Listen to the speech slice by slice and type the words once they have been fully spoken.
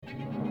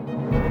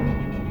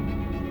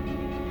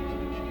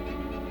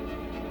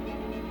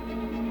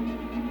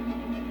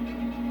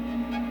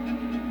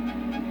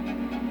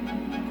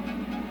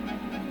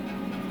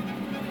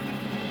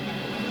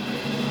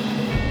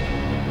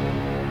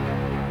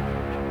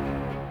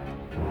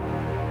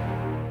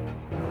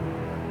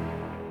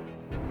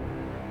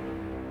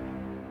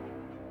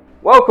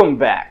Welcome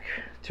back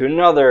to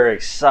another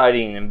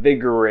exciting,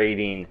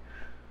 invigorating,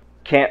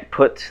 can't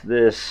put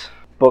this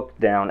book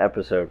down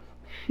episode.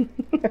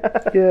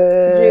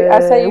 Yay.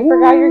 I said you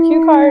forgot your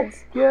cue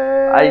cards.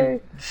 Yay.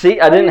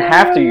 I didn't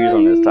have to use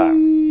them this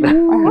time.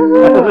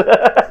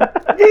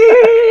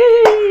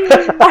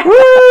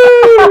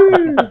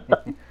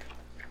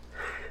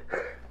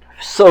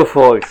 So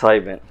full of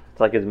excitement. It's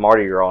like it's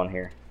Mardi Gras in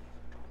here.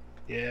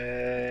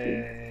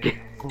 Yay.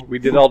 We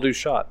did all do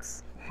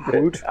shots.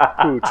 Hoot.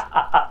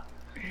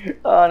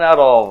 Not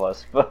all of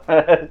us,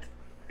 but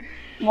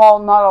Well,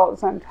 not all at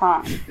the same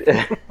time.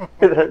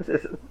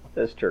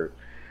 that's true.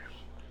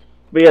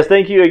 But yes,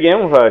 thank you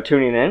again for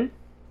tuning in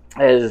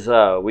as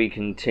we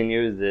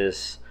continue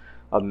this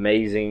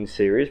amazing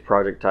series,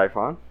 Project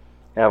Typhon.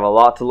 We have a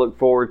lot to look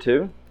forward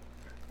to.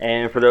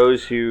 And for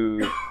those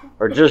who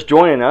are just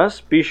joining us,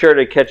 be sure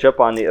to catch up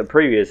on the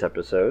previous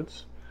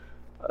episodes.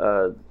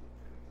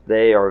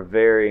 They are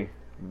very,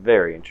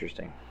 very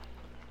interesting.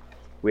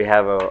 We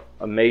have an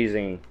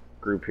amazing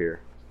group here.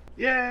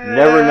 Yeah. You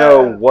never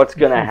know what's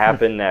going to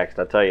happen next,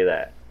 I'll tell you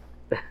that.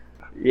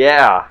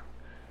 Yeah.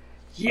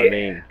 I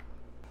mean,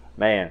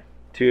 man,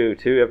 two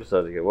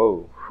episodes ago.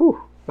 Whoa.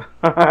 Whew.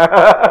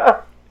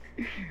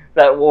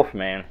 That wolf,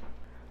 man.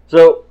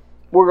 So,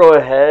 we'll go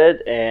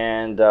ahead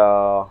and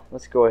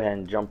let's go ahead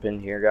and jump in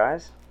here,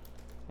 guys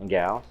and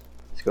gals.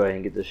 Let's go ahead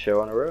and get this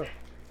show on the road.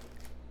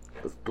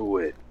 Let's do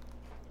it.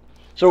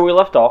 So, where we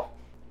left off,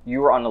 you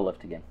were on the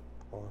lift again.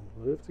 On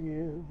the lift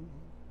again.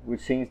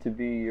 Which seems to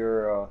be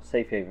your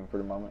safe haven for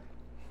the moment.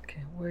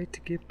 Can't wait to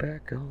get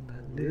back on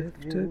that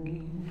lift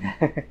again.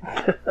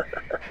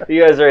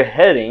 You guys are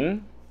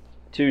heading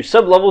to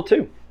sub-level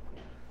 2.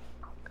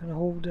 Gonna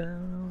hold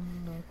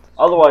down.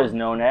 Otherwise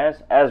known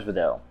as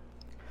Asphodel.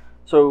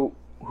 So,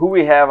 who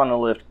we have on the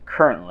lift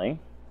currently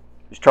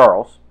is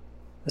Charles.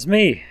 That's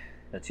me.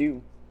 That's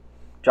you.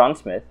 John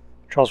Smith.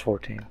 Charles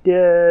 14.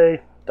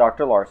 Yay.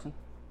 Dr. Larson.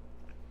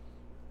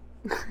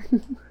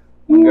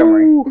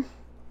 Montgomery.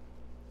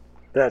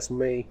 That's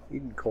me. You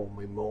can call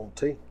me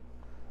Monty.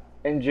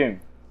 And June.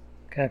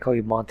 Can I call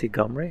you Monty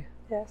Gumry?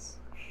 Yes.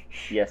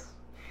 Yes.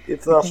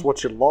 If that's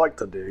what you'd like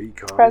to do, you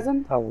can.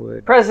 Present? I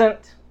would.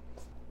 Present.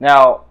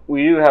 Now,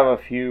 we do have a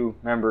few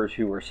members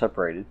who were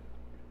separated,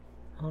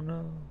 Oh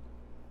no.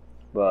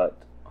 but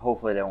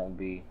hopefully that won't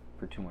be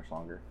for too much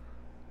longer,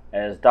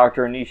 as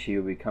Dr. Onishi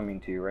will be coming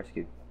to your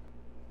rescue,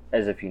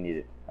 as if you need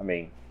it. I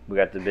mean, we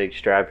got the big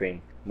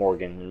strapping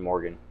Morgan and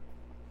Morgan.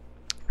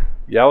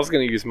 Yeah, I was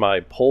gonna use my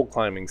pole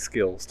climbing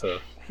skills to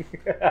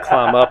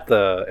climb up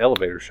the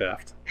elevator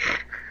shaft.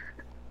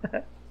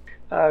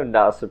 I'm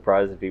not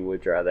surprised if he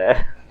would try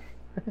that.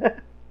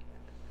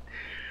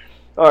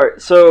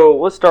 Alright, so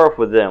let's start off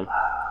with them.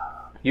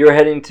 You're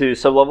heading to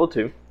sub-level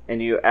 2,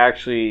 and you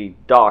actually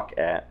dock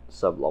at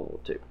sub-level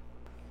 2.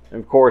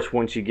 And of course,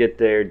 once you get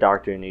there,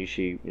 Dr.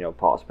 Onishi,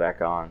 pops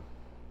back on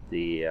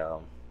the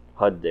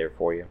HUD there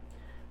for you.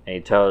 And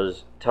he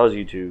tells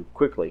you to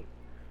quickly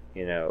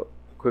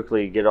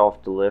get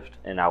off the lift,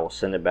 and I will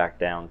send it back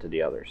down to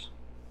the others.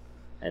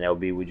 And they'll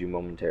be with you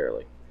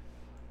momentarily.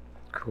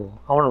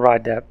 Cool. I want to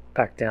ride that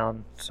back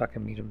down so I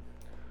can meet him.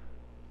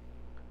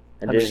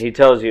 And then he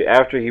tells you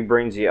after he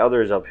brings the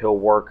others up, he'll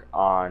work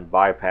on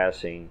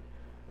bypassing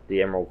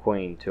the Emerald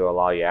Queen to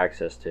allow you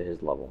access to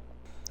his level.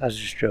 I was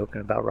just joking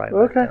about riding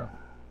back down.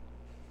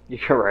 You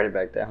can ride it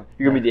back down.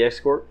 You're going to be the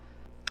escort?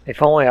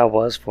 If only I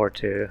was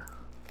 4-2,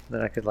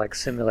 then I could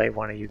simulate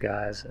one of you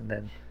guys and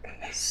then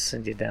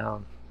send you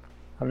down.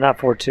 I'm not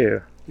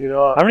 4-2. You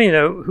know, I don't even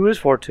know who is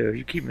 4-2.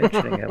 You keep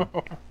mentioning him.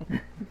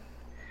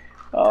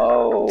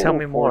 Oh, Tell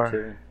me more.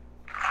 4-2.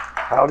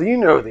 how do you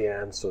know the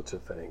answer to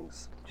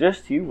things?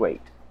 Just you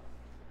wait.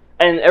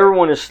 And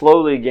everyone is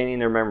slowly gaining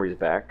their memories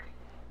back.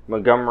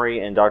 Montgomery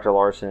and Dr.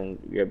 Larson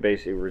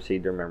basically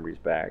received their memories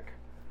back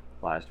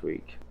last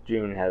week.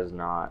 June has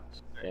not,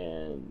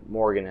 and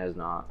Morgan has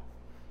not.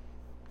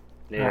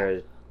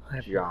 Neither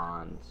has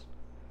John's.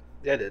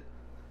 Yeah, I did.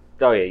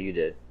 Oh yeah, you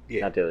did.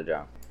 Yeah. Not the other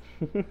John.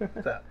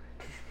 That.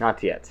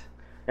 Not yet.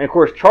 And of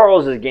course,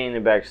 Charles is gaining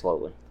it back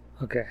slowly.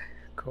 Okay,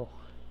 cool.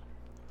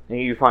 And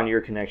you find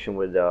your connection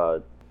with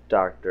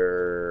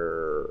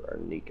Dr.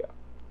 Nika.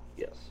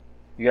 Yes.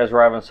 You guys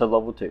arrive on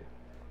sub-level 2.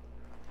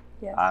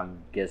 Yes. I'm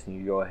guessing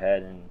you go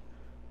ahead and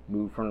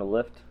move from the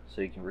lift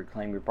so you can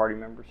reclaim your party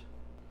members.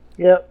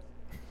 Yep.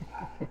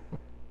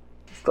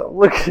 Stop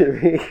looking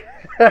at me.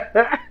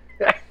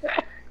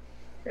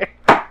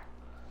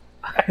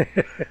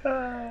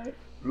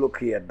 Look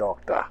here,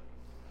 Doctor.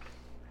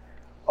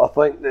 I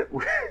think that...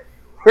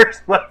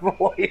 Where's my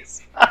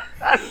voice?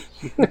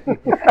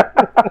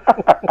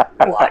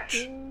 What?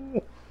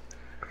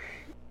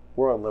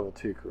 We're on level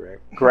 2,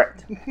 correct?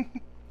 Correct.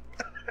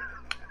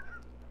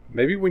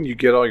 Maybe when you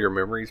get all your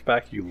memories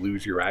back, you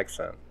lose your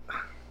accent.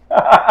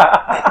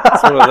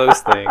 It's one of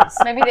those things.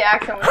 Maybe the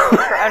accent was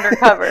for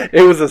undercover.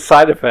 It was a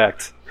side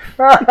effect.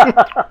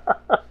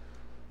 I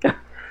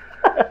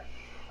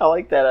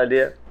like that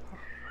idea.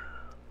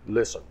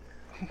 Listen.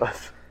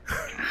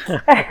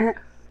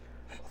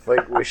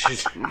 think we should.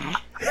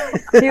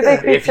 Do you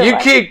think If you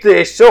keep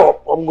this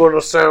up, I'm going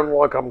to sound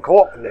like I'm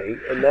Cockney,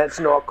 and that's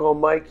not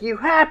going to make you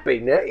happy,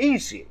 now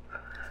is it?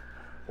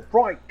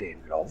 Right then,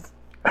 love.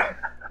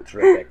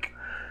 Trebek.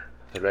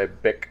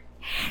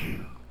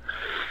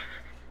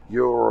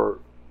 Your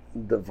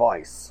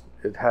device,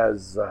 it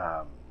has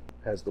the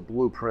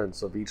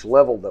blueprints of each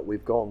level that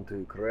we've gone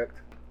to, correct?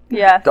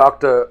 Yes.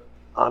 Dr.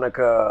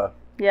 Annika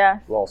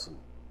Yes. Lawson,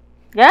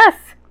 Yes.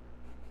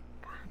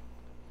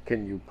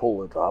 can you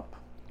pull it up?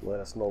 Let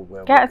us know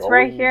where Yeah, we're it's going.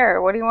 right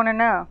here. What do you want to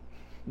know?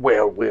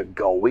 Where we're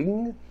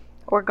going?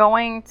 We're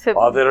going to.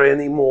 Are there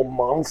any more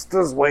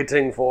monsters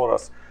waiting for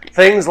us?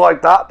 Things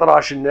like that I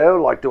should know?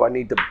 Like, do I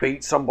need to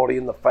beat somebody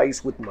in the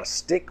face with my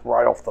stick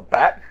right off the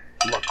bat?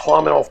 Am I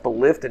climbing off the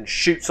lift and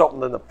shoot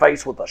something in the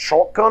face with a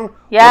shotgun? What am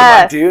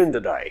I Yes. doing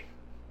today?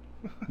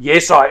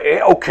 Yes, I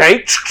am.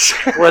 Okay,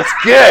 let's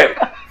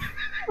go.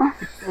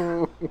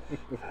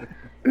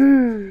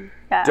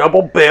 Yeah.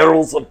 Double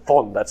barrels of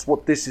fun. That's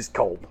what this is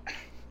called.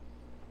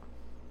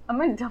 I'm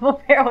gonna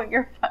double barrel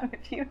your phone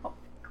if you don't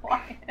be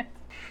quiet.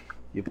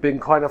 You've been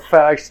kind of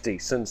feisty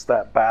since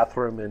that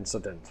bathroom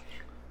incident.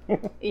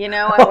 You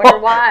know, I wonder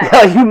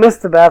why. You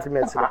missed the bathroom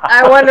incident.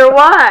 I wonder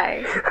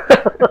why.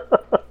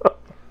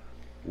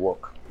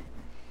 Look,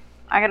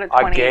 I got a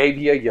I 20. gave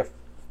you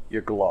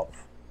your glove.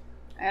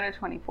 I got a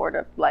 24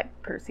 to like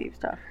perceive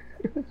stuff.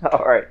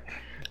 All right,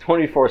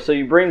 24. So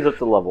you brings up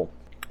the level,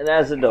 and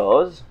as it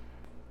does,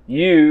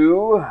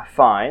 you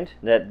find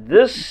that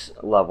this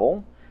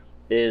level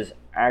is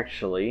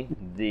actually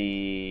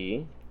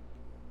the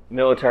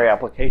military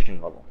application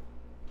level.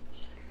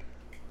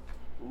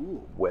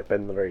 Ooh,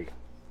 weaponry.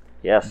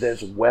 Yes.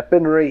 There's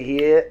weaponry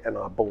here, and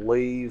I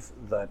believe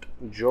that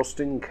just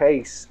in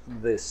case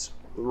this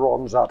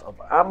runs out of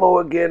ammo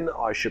again,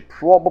 I should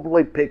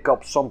probably pick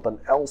up something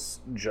else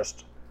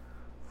just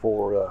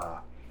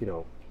for,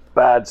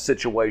 bad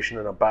situation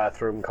in a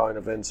bathroom kind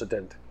of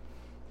incident.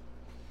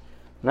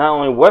 Not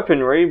only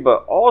weaponry,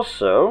 but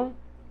also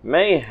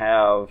may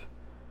have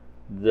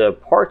the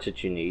parts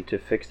that you need to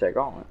fix that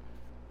gauntlet.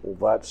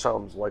 Well, that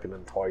sounds like an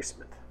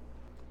enticement.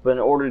 But in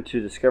order to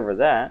discover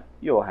that,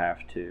 you'll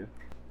have to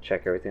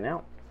check everything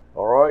out.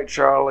 All right,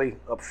 Charlie,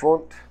 up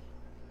front.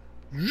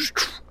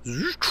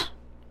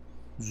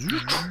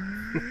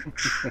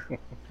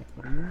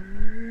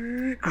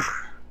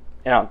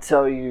 And I'll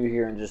tell you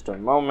here in just a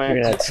You're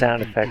moment gonna add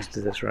sound effects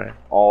to this, right?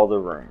 all the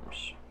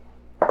rooms.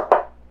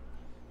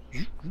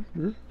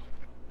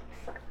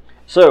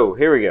 So,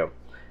 here we go.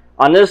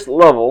 On this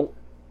level,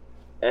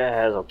 it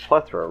has a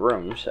plethora of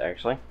rooms,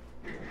 actually.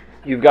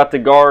 You've got the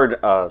guard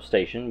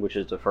station, which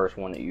is the first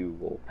one that you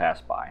will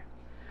pass by.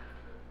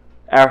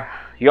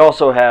 You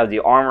also have the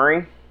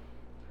armory,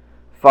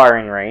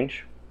 firing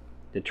range,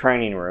 the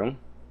training room,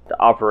 the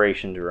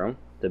operations room,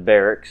 the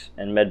barracks,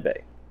 and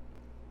medbay.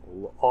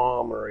 Well, the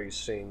armory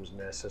seems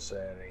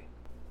necessary.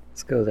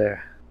 Let's go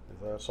there.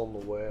 If that's on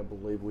the way, I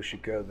believe we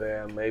should go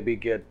there. Maybe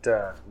get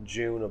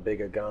June a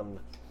bigger gun.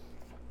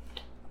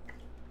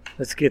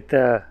 Let's get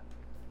the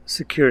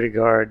security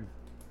guard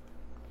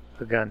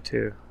a gun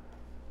too.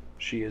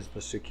 She is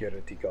the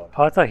security guard.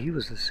 Oh, I thought he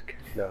was the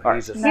security. No, Alright.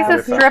 he's a He's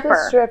a stripper. stripper.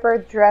 The stripper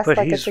dressed But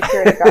like a he's-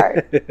 security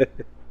guard.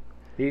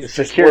 He's A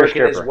just secure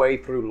working his stripper. way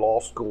through law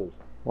school.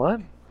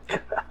 What?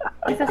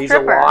 He's a He's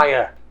stripper. a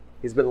liar.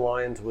 He's been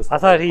lying to us. I the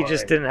thought whole he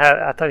just time. didn't have.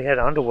 I thought he had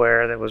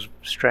underwear that was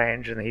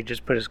strange, and he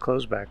just put his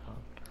clothes back on.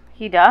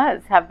 He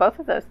does have both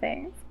of those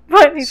things,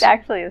 but he's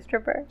actually a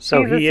stripper.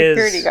 So he's a he is-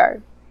 security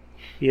guard.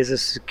 He is a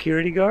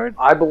security guard.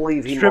 I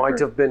believe he Stripper? might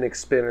have been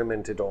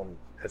experimented on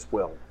as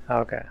well.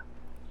 Okay.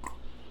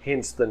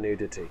 Hence the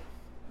nudity.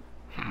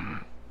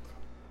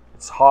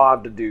 It's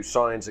hard to do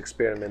science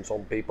experiments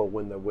on people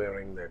when they're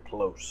wearing their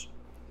clothes.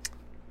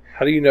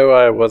 How do you know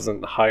I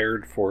wasn't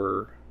hired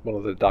for one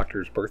of the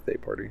doctor's birthday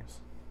parties?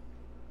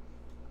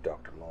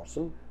 Dr.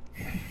 Lawson,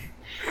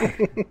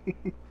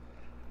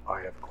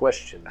 I have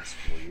questions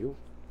for you.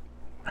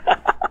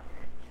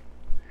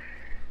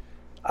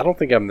 I don't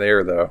think I'm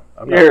there though.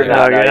 I'm You're there.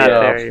 not No, you're not Yeah.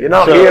 there. You're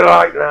not So- here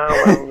right now.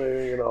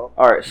 Well,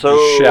 All right, so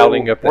Just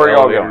shouting up the where y'all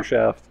elevator going?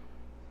 shaft.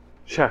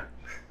 Sure.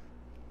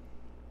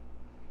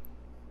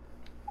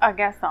 I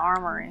guess the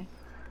armory.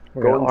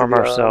 We're gonna arm to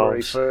the armory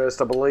ourselves.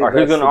 first. I believe. Alright,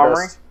 who's that's going to the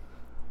armory? best.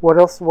 What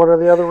else? What are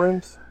the other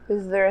rooms?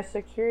 Is there a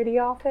security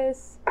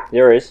office?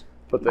 There is.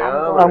 But the I'm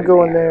armory I'm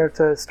going there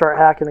to start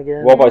hacking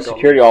again. Well, by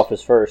security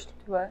office first.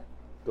 What?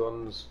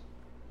 Guns.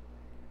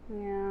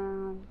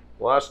 Yeah.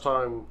 Last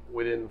time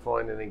we didn't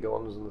find any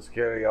guns in the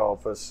security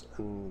office,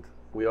 and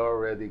we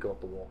already got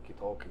the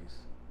walkie-talkies.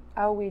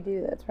 Oh, we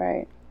do. That's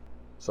right.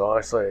 So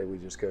I say we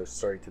just go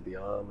straight to the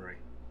armory.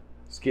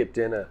 Skip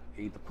dinner,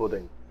 eat the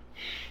pudding.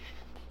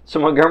 So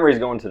Montgomery's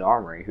going to the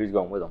armory. Who's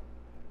going with him?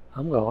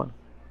 I'm going.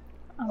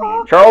 I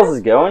mean, Charles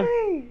is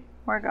going.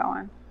 we're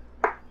going.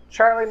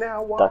 Charlie,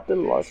 now what? Dr.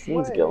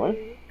 Larson's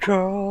going.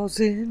 Charles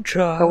in I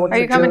charge. want Are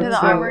you coming to the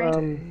go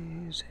armory?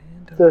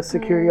 The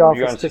security You're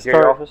going office to to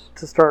security start office?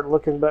 to start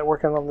looking back,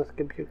 working on this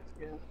computer.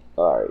 Yeah.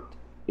 All right.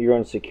 You're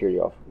going to security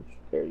office.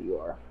 There you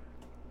are.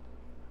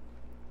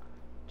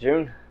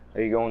 June,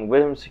 Are you going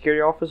with him to the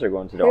security office or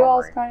going to the Who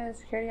else armory? going to the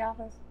security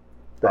office?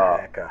 The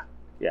hacker.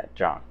 Yeah,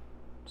 John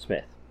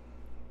Smith.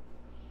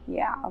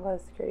 Yeah, I'll go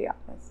to the security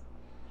office.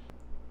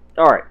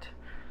 All right.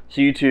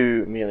 So you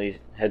two immediately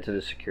head to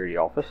the security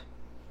office,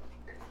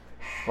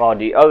 while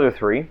the other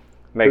three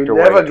make Who their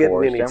never way get in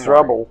towards any the armory.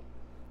 trouble.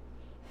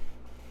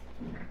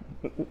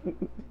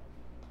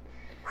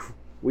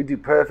 We do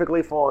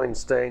perfectly fine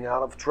staying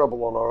out of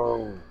trouble on our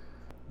own.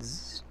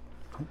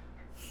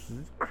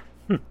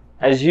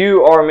 As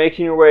you are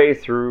making your way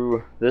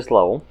through this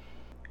level,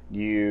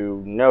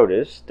 you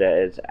notice that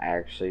it's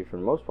actually, for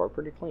the most part,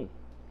 pretty clean.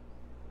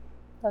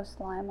 No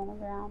slime on the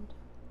ground.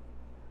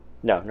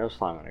 No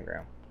slime on the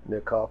ground. No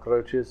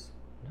cockroaches.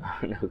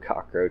 No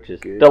cockroaches.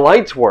 Good. The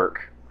lights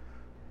work.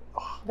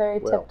 Very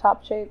Well.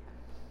 tip-top shape.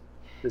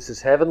 This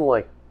is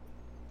heavenly.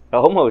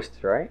 Almost,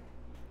 right?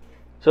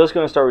 So it's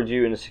going to start with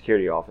you in the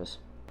security office.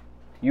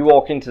 You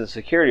walk into the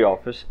security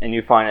office and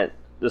you find that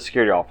the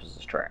security office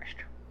is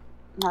trashed.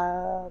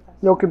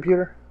 That's No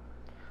computer.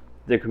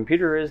 The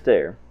computer is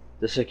there.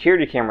 The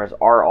security cameras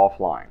are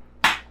offline.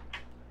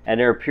 And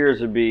there appears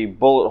to be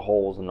bullet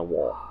holes in the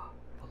wall.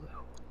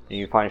 And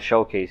you find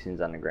shell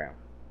casings on the ground.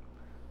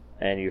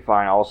 And you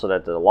find also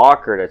that the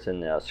locker that's in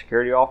the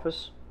security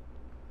office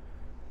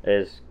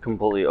is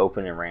completely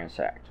open and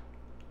ransacked.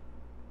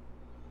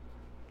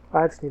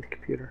 I just need a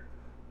computer.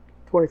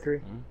 23.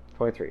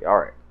 23. All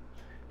right.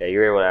 Yeah,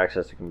 you're able to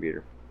access the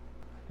computer,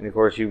 and of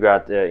course you've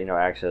got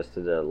access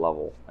to the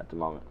level at the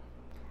moment.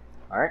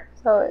 All right.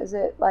 So is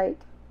it like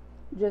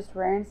just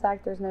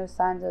ransacked? There's no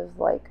signs of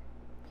like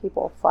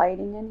people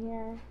fighting in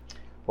here?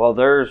 Well,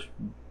 there's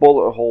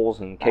bullet holes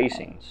and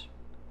casings,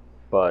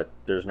 but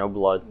there's no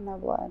blood. No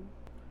blood.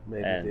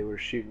 Maybe And- they were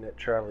shooting at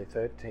Charlie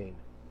 13.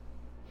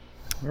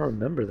 I don't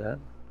remember that.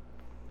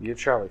 You're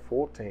Charlie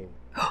 14.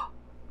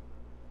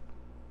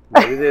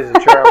 Maybe there's a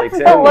Charlie 10.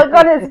 The look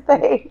on his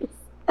face.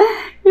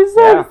 He's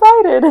so Yeah.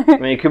 excited. I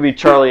mean, it could be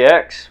Charlie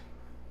X.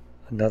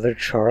 Another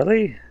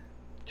Charlie?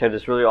 Had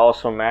this really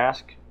awesome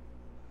mask.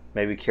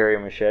 Maybe carry a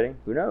machete.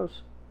 Who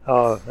knows?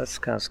 Oh, that's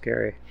kind of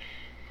scary.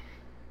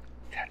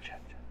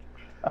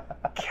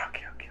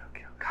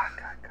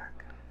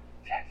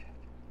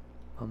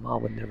 My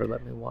mom would never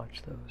let me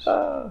watch those.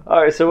 All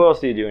right. So what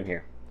else are you doing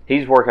here?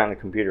 He's working on the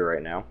computer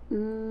right now.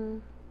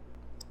 I'm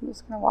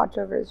just gonna watch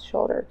over his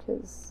shoulder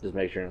because, Just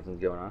make sure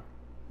nothing's going on.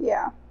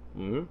 yeah,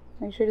 Mm-hmm.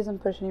 make sure he doesn't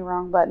push any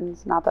wrong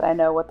buttons. Not that I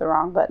know what the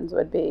wrong buttons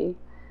would be.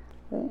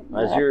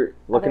 As you're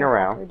looking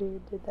around, Other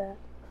dude did that.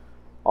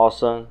 all of a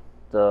sudden,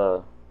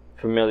 the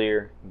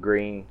familiar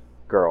green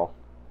girl,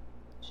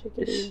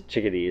 Chickadee.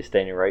 Chickadee, is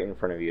standing right in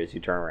front of you as you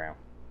turn around.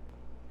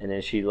 And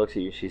then she looks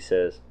at you, she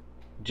says,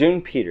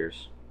 June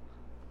Peters,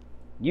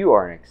 you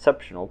are an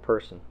exceptional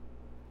person.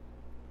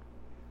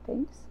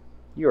 Thanks.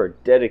 You are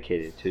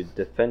dedicated to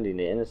defending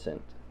the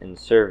innocent and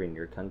serving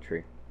your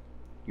country.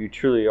 You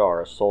truly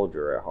are a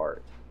soldier at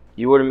heart.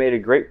 You would have made a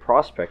great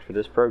prospect for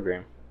this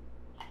program.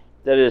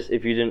 That is,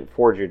 if you didn't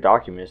forge your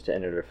documents to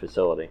enter the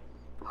facility.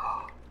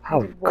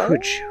 How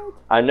could you?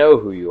 I know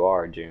who you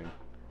are, June.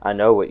 I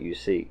know what you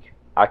seek.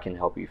 I can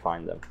help you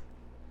find them.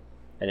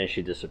 And then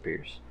she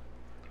disappears.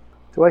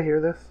 Do I hear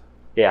this?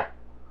 Yeah.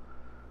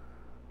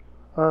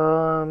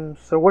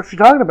 So what you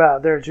talking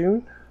about there,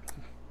 June?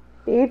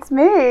 Beats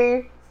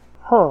me.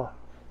 Huh.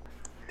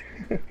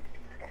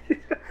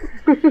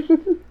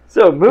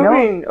 So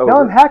moving Now I'm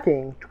over.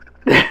 hacking.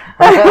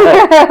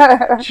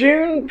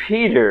 June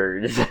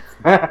Peters.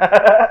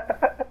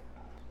 Alright,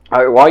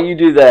 while you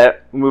do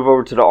that, move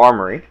over to the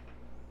armory.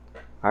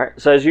 Alright,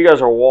 so as you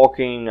guys are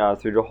walking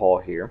through the hall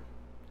here,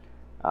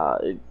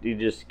 you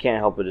just can't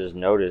help but just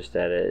notice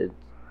that it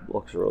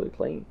looks really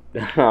clean.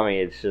 I mean,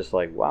 it's just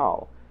like,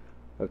 wow.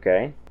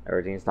 Okay,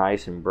 everything's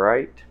nice and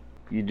bright.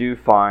 You do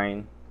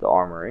find the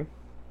armory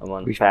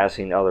among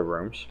passing other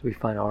rooms. Do we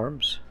find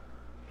arms?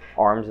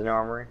 Arms in the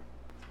armory.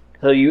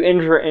 So you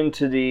enter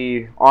into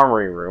the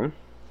armory room,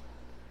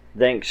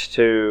 thanks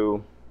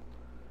to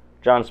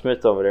John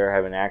Smith over there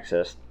having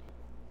access.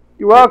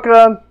 You're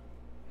welcome.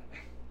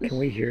 Can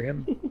we hear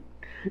him?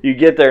 You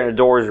get there and the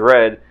door is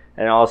red,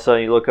 and all of a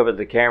sudden you look up at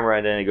the camera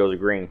and then it goes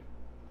green.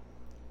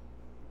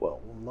 Well,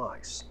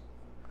 nice.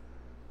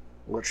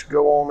 Let's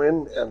go on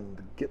in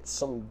and get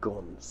some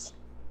guns.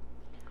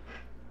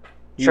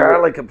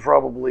 Charlie could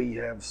probably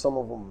have some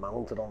of them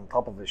mounted on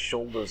top of his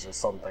shoulders or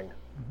something.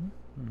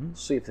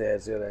 See if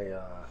there's any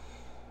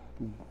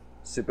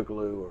super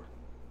glue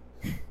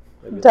or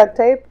maybe Duct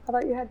tape? I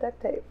thought you had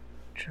duct tape.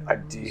 I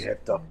do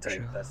have duct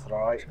tape. That's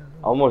right.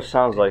 Almost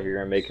sounds like you're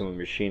gonna make him a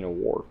machine of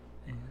war.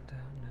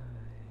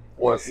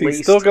 Or at He's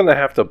least, still going to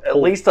have to at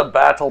least a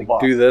battle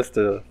box. do this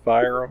to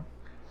fire him.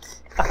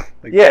 Like, pull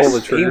the Yes,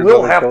 he triggers will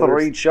on his have to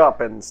shoulders. reach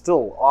up and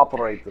still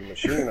operate the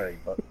machinery,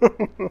 but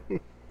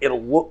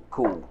it'll look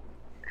cool.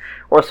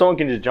 Or someone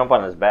can just jump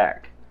on his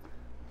back.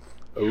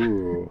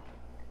 Ooh.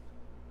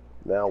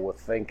 Now we're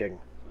thinking.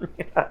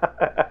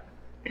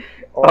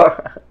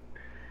 Alright.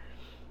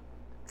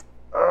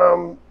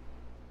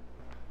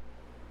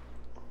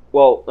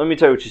 Well, let me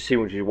tell you what you see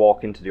when you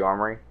walk into the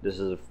armory. This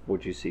is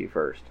what you see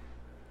first.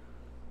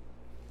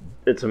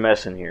 it's a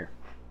mess in here.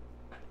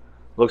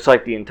 Looks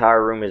like the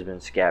entire room has been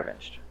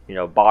scavenged.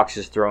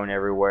 Boxes thrown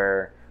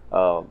everywhere,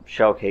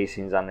 shell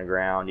casings on the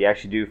ground. You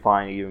actually do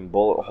find even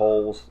bullet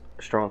holes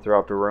strewn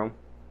throughout the room.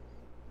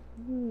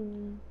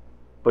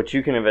 But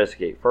you can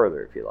investigate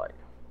further if you like.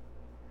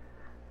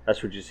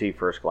 That's what you see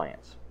first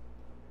glance.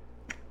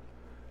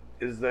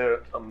 Is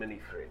there a mini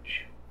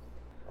fridge?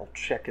 I'll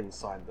check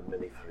inside the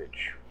mini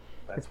fridge.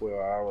 That's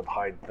where I would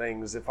hide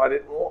things if I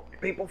didn't want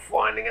people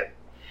finding it.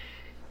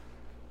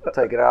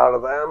 Take it out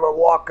of the ammo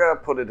locker,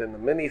 put it in the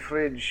mini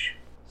fridge.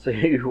 So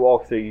you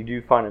walk through, you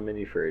do find a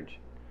mini fridge.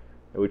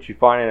 And what you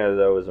find in there,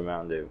 though, is a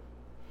Mountain Dew.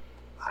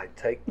 I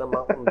take the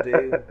Mountain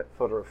Dew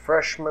for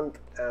refreshment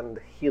and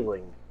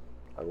healing.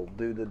 I will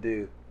do the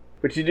do.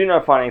 But you do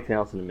not find anything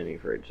else in the mini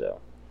fridge, though.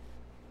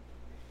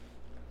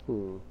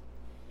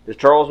 Does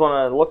Charles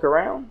want to look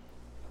around?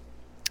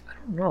 I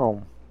don't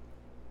know.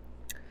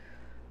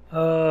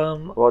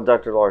 Well,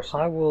 Dr. Larson,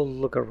 I will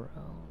look around.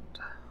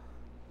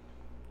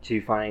 do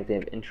you find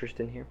anything of interest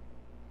in here?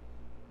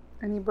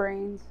 Any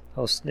brains?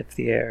 I'll sniff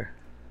the air.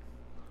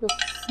 You'll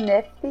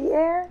sniff the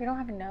air? You don't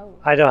have a nose.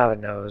 I don't have a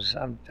nose.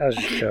 I was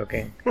just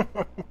joking.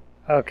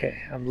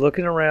 Okay, I'm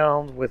looking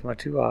around with my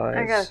two eyes.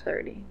 I got a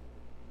 30.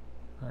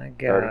 I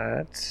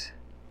got...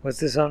 What's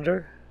this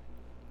under?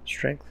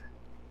 Strength?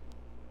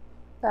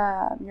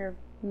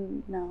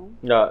 No.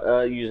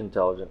 No, use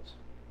intelligence.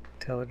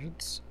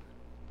 Intelligence?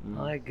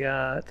 I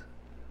got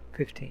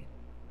 15.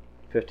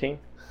 15?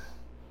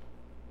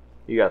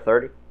 You got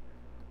 30?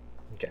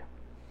 Okay.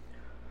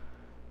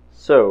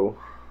 So,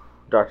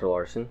 Dr.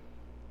 Larson,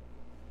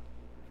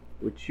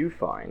 what you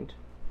find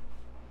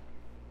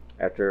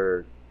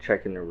after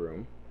checking the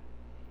room,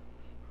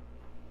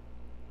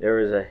 there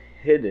is a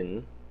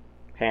hidden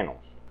panel.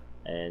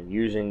 And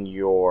using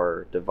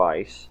your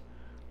device,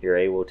 you're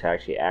able to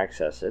actually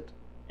access it.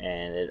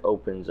 And it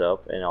opens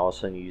up, and all of a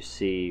sudden you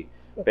see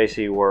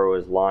basically where it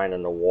was lined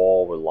on the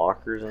wall with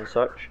lockers and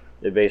such.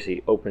 It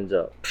basically opens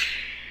up.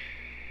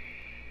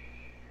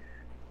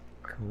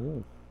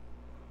 Cool.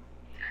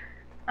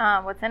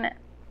 What's in it?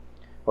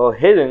 Well,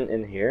 hidden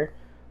in here,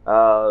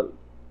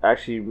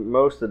 actually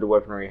most of the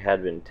weaponry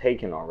had been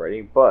taken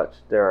already, but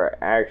there are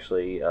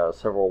actually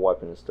several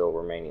weapons still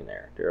remaining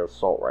there. They're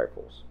assault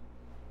rifles.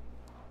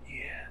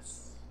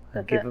 Yes.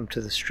 I'll That's give it? them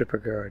to the stripper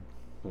guard.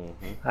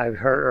 Mm-hmm. I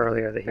heard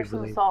earlier that he There's some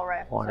really assault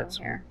rifles wanted in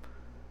some. here.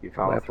 You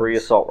found Weapons. 3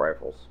 assault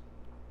rifles.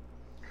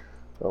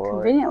 All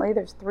right. Conveniently,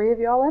 there's 3 of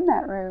y'all in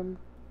that room.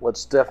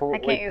 Let's I definitely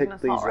can't use an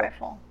pick these assault up.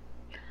 rifle.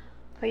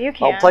 But you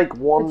can. I'll take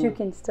one. But you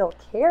can still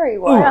carry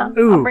Ooh, one. Yeah, I'll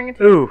ooh, bring it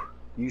to you. ooh.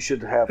 You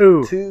should have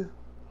Ooh. 2.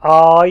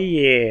 Oh,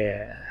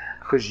 yeah.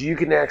 Because you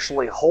can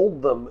actually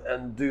hold them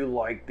and do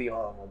like the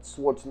Arnold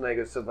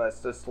Schwarzenegger,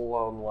 Sylvester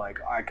Stallone, like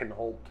I can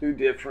hold 2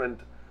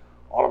 different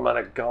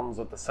automatic guns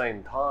at the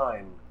same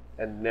time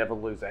and never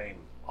lose aim.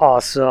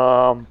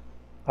 Awesome.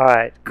 All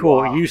right, cool.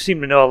 Wow. You seem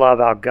to know a lot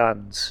about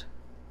guns.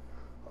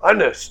 I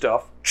know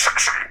stuff.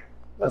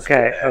 Let's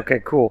Okay, go.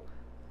 okay, cool.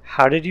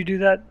 How did you do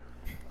that?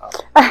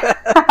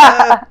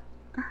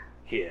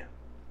 Here.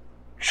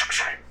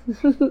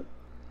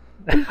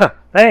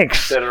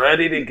 Thanks. They're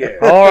ready to go.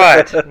 All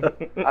right.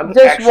 I'm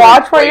Just actually-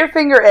 watch where wait. your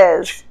finger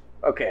is.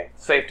 Okay,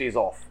 safety's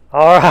off.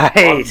 All On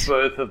right.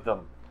 both of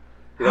them.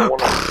 You don't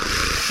want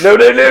to. No,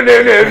 no, no,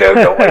 no, no, no.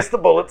 Don't waste the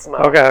bullets now.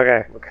 Okay,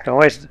 okay. Okay. Don't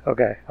waste.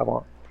 Okay, I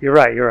won't. You're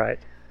right. You're right.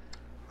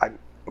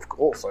 Of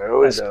course, I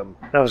always That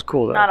was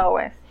cool though. Not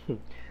always.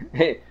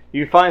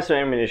 You find some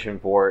ammunition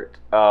for it.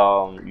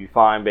 You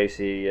find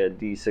basically a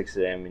D6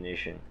 of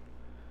ammunition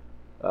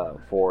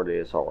for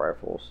the assault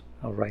rifles.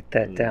 I'll write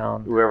that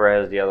down. Whoever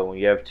has the other one,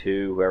 you have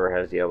 2. Whoever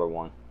has the other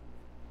one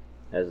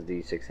has a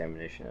D6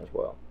 ammunition as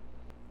well.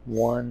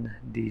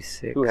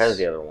 1d6. Who has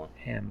the other one?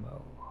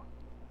 Ammo.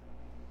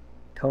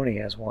 Tony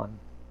has 1.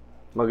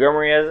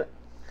 Montgomery has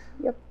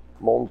it?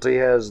 Monty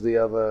has the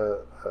other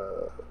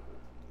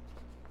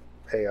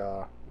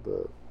AR,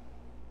 the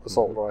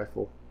assault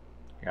rifle.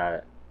 Got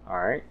it.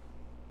 Alright.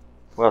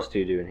 What else do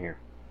you do in here?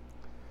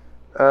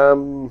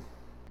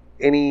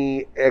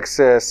 Any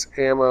excess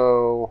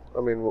ammo?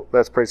 I mean,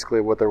 that's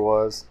basically what there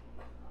was.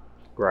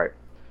 Right.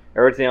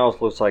 Everything else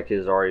looks like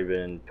it's already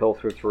been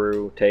pilfered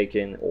through,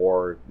 taken,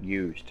 or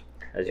used.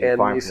 As you And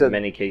find you from said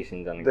many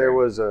casings on the There ground.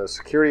 was a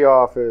security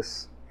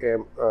office,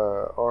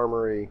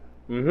 armory,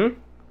 Mm-hmm.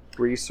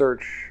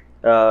 research,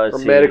 Let's or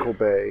see. medical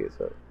bay. Is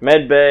that?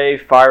 Med bay,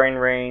 firing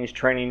range,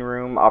 training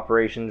room,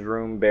 operations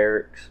room,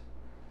 barracks.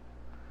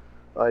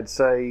 I'd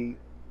say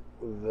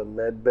the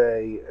med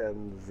bay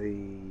and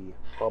the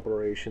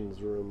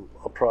operations room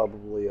are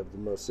probably of the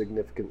most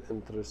significant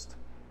interest.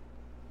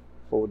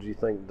 What would you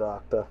think,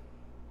 Doctor?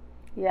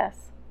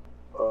 Yes.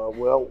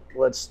 Well,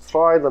 let's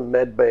try the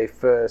med bay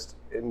first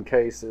in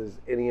case there's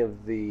any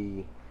of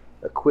the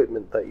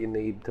equipment that you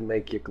need to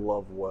make your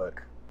glove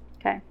work.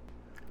 Okay.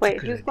 Wait,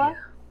 Good whose idea. glove?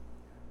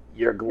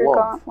 Your Your glove.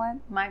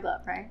 gauntlet. My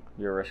glove, right?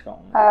 Your risk on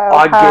it. Oh,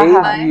 I gave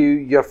Mine? you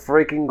your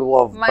freaking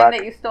glove Mine back.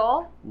 that you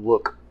stole?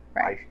 Look,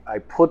 Right. I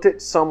put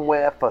it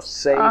somewhere for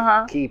safe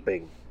Uh-huh.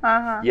 keeping.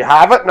 You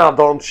have it now,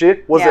 don't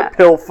you? Was Yeah. it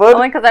pilfered?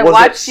 Only because I Was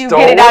watched it you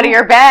get it out of stolen?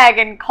 your bag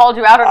and called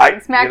you out on it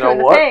and smacked you you in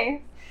know the what?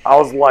 face. I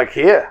was like,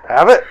 here,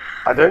 have it.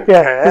 I don't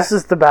Yeah, care. this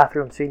is the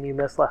bathroom scene you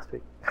missed last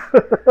week.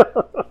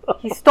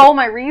 He stole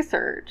my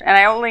research, and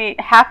I only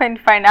happened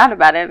to find out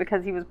about it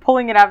because he was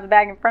pulling it out of the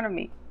bag in front of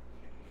me.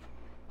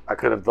 I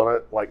could have done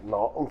it, like,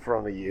 not in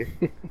front of you.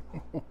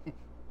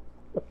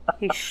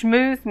 He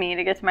schmoozed me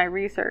to get to my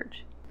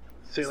research.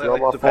 See, It's that, not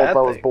like, my the fault bad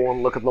I was thing.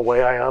 born looking the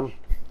way I am.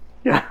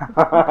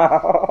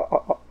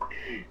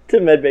 To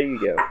medbay you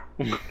go.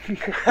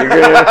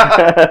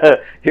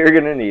 You're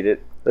gonna need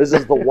it. This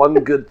is the one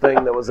good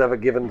thing that was ever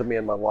given to me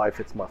in my life.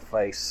 It's my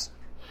face.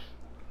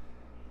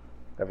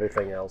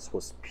 Everything else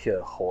was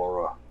pure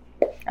horror.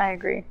 I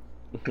agree.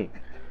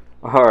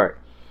 Alright.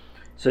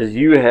 So as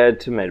you head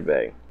to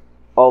medbay,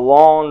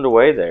 along the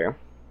way there,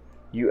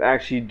 you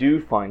actually do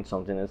find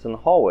something that's in the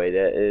hallway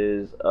that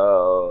is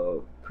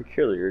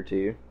peculiar to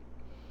you.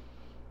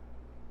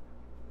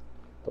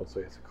 Don't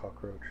say it's a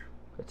cockroach.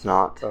 It's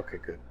not. Okay,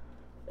 good.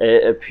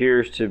 It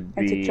appears to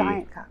be. It's a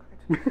giant cockroach.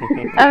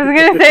 I was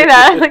going to say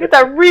that. Like, it's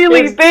a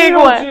really big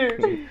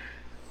one.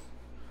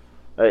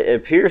 It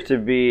appears to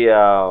be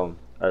a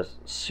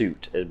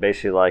suit. It's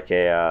basically like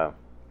a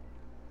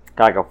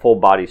full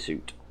body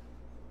suit.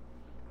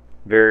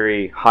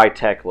 Very high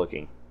tech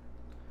looking.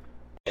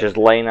 Just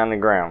laying on the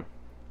ground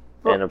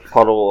in a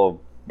puddle of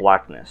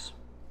blackness.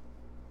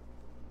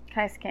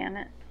 Can I scan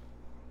it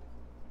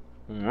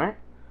Alright.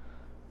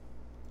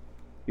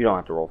 You don't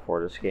have to roll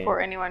for it to scan.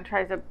 before anyone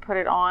tries to put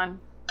it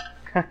on?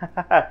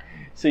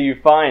 So you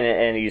find it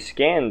and you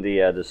scan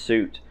the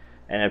suit,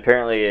 and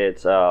apparently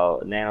it's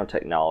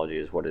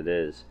nanotechnology is what it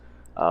is.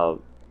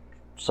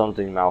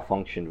 Something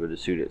malfunctioned with the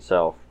suit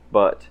itself,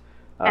 but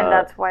And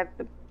that's why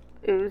the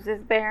ooze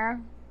is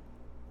there?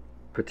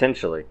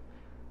 potentially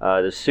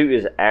the suit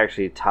is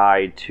actually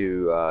tied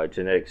to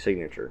genetic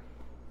signature.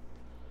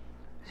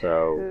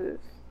 So Ooze.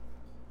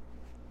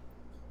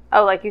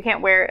 Oh, like you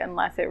can't wear it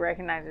unless it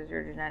recognizes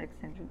your genetic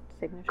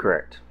signature?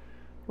 correct.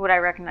 Would I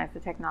recognize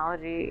the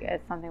technology as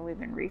something we've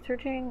been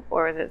researching,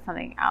 or is it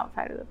something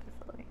outside of the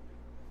facility?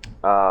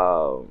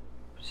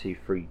 See,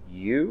 for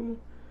you,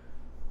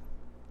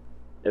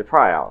 it's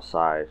probably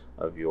outside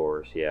of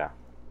yours. Yeah,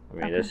 I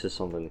mean, Okay. this is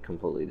something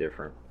completely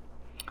different.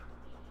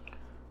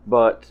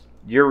 But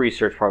your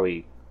research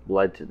probably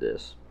led to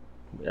this.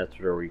 That's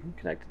where we can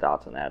connect the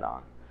dots and add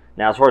on.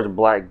 Now, as far as the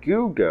black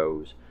goo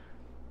goes,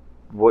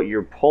 what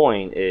you're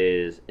pulling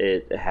is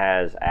it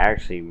has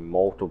actually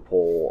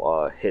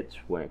multiple hits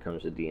when it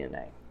comes to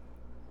DNA,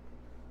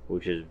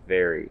 which is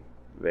very,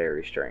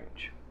 very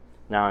strange.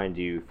 Not only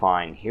do you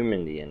find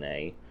human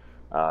DNA,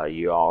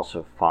 you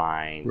also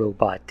find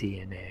Robot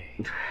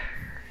DNA.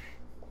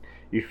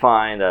 you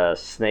find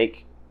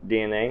snake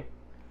DNA.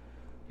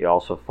 You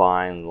also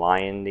find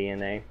lion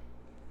DNA.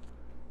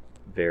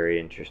 Very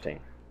interesting.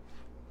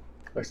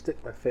 I stick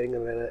my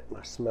finger in it and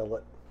I smell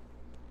it.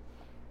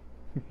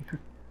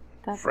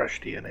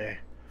 Fresh DNA.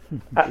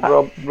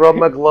 Rub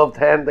my gloved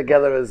hand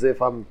together as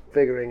if I'm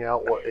figuring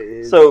out what it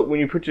is. So when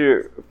you put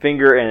your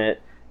finger in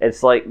it,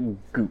 it's like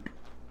goop.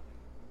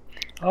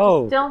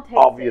 Oh, Don't taste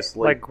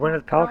obviously, like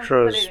Gwyneth Don't put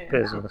Paltrow's it in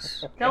your mouth.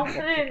 business. it. Don't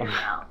put it in your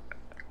mouth.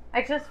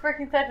 I just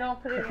freaking said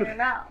don't put it in your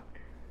mouth.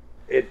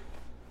 it,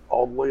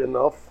 oddly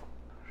enough,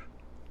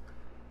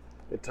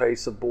 it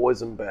tastes of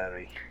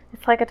boysenberry.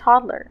 It's like a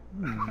toddler.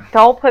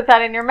 Don't put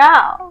that in your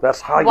mouth.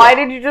 That's how Why you,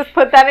 did you just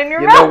put that in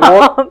your you know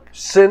mouth? what?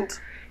 Scent,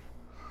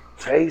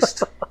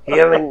 taste,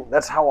 hearing,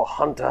 that's how a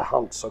hunter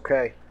hunts,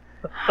 okay?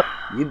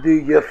 You do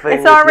your thing.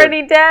 It's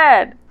already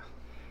dead.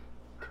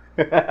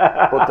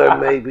 But there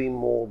may be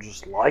more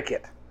just like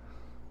it.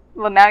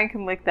 Well, now you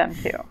can lick them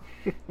too.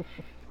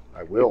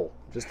 I will.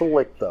 Just a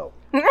lick, though.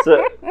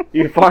 So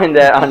you find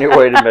that on your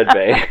way to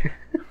medbay.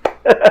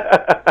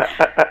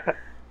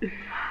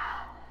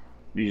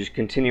 You just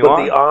continue But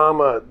on. the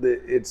armor,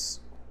 it's...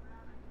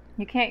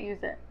 You can't use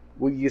it.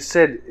 Well, you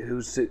said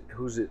who's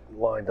it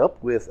lined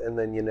up with, and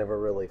then you never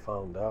really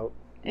found out.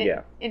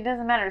 Yeah. It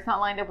doesn't matter. It's not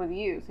lined up with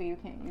you, so you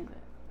can't use it.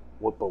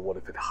 But what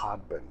if it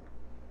had been?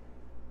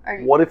 Are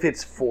you, What if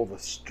it's for the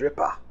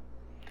stripper?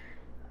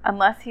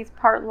 Unless he's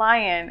part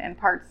lion and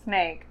part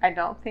snake, I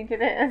don't think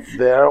it is.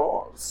 There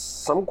are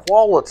some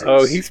qualities.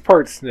 Oh, he's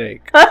part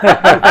snake. And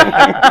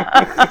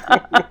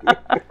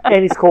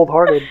he's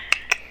cold-hearted.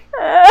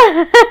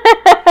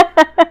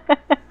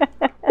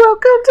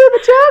 Welcome to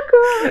the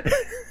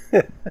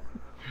jungle.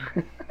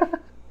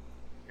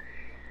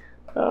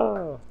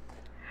 Oh.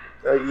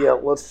 Yeah,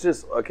 let's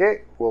just...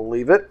 Okay, we'll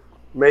leave it.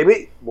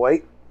 Maybe.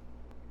 Wait.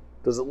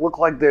 Does it look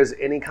like there's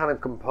any kind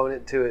of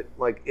component to it?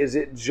 Like, is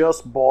it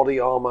just body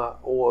armor,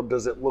 or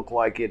does it look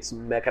like it's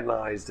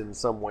mechanized in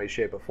some way,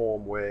 shape, or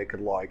form where it could,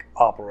 like,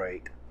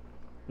 operate?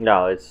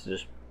 No, it's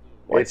just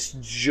like It's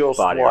just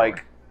body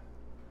like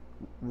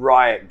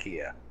riot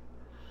gear.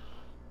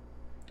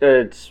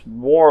 it's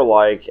more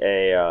like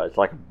it's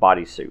like a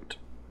bodysuit,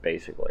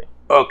 basically.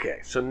 Okay,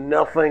 so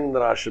nothing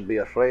that I should be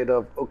afraid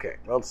of. Okay,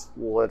 let's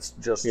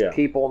just Yeah.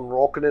 keep on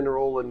rocking and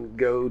rolling,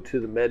 go to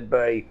the med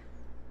bay,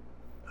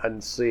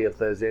 and see if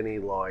there's any,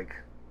 like,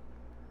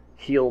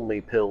 heal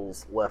me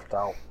pills left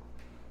out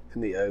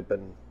in the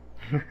open.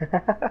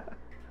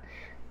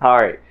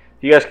 Alright,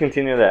 you guys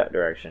continue that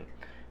direction.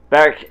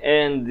 Back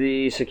in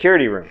the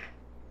security room,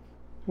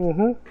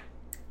 Mm-hmm.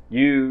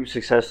 you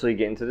successfully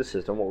get into the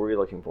system. What were you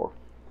looking for?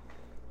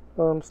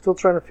 I'm still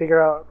trying to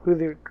figure out who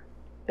the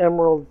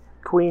Emerald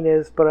Queen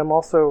is, but I'm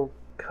also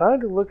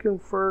kind of looking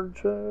for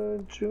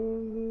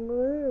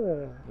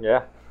Juliana.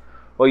 Yeah.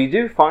 Well, you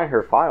do find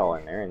her file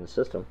in there in the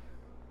system.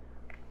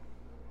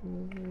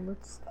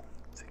 Let's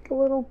take a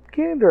little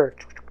gander.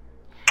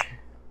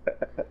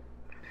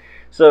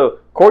 So,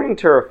 according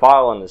to her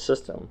file in the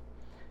system,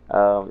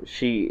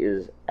 she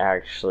is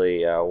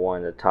actually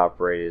one of the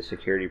top-rated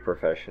security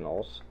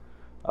professionals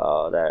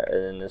that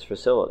in this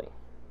facility.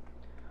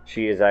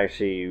 She is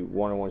actually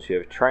one of the ones who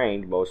have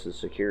trained most of the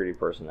security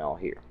personnel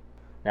here.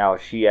 Now,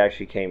 she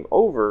actually came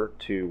over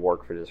to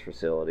work for this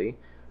facility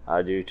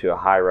due to a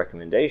high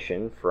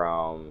recommendation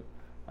from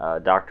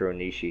Dr.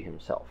 Onishi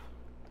himself.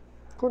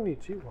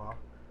 Konnichiwa.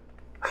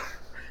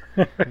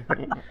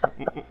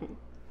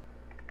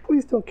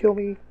 Please don't kill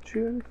me,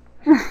 June.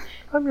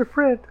 I'm your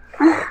friend.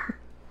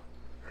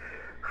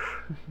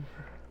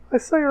 I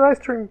saw your eyes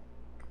turn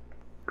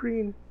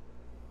green.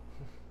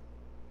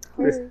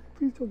 Please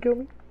don't kill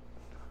me.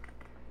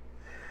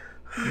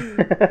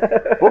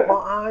 But my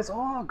eyes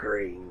are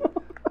green.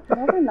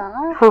 No, they're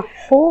not. Her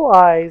whole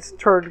eyes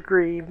turned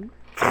green.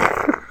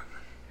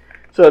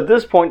 So at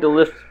this point, the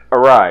lift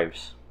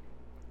arrives.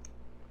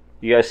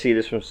 You guys see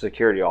this from the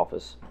security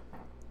office.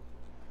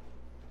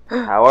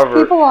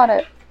 However, People on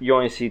it. you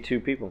only see two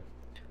people.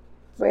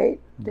 Wait.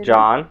 did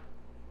John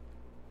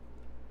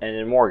and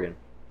then Morgan.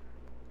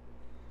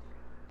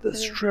 The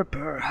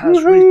stripper has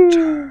Woohoo!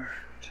 returned.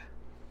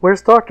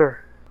 Where's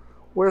Doctor?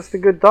 Where's the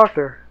good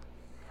doctor?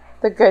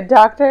 The good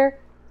doctor?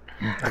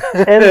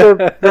 And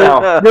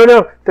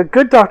no, the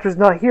good doctor's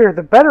not here.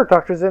 The better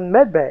doctor's in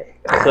medbay.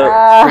 So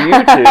for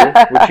you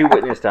two, what you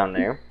witnessed down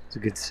there, It's a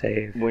good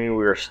save. when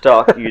we were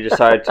stuck, you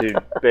decided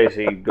to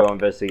basically go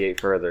investigate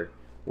further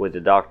with the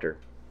doctor.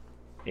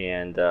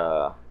 And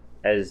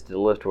as the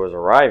lift was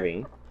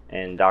arriving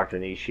and Dr.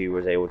 Nishi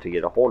was able to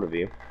get a hold of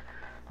you,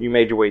 you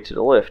made your way to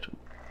the lift.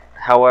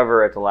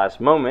 However, at the last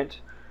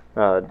moment,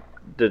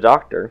 the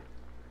doctor,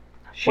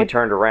 she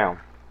turned around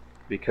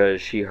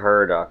because she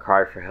heard a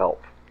cry for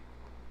help.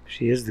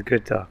 She is the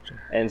good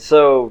doctor. And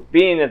so,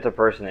 being that the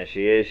person that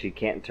she is, she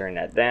can't turn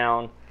that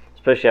down,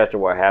 especially after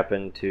what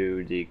happened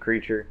to the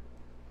creature.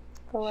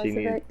 She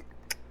needed,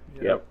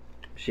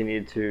 she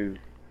needed to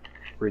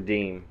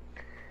redeem.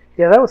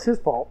 Yeah, that was his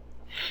fault.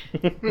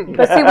 But see,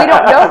 we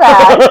don't know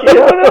that. You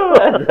don't know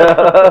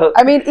that.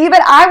 I mean, even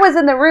I was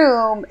in the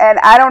room, and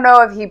I don't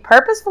know if he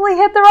purposefully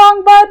hit the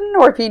wrong button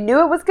or if he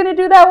knew it was going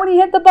to do that when he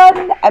hit the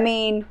button. I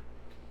mean,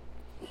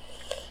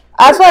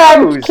 that's why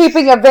I'm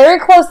keeping a very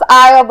close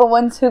eye on the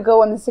ones who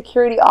go in the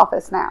security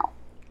office now.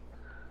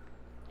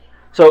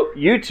 So,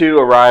 you two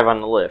arrive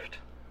on the lift.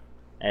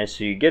 And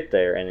so you get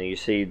there, and then you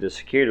see the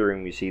security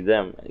room, you see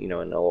them, in the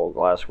little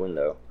glass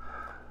window.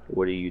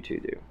 What do you two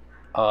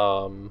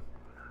do?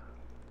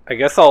 I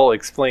guess I'll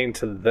explain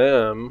to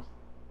them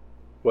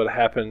what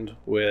happened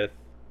with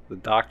the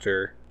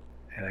doctor,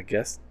 and I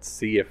guess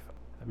see if,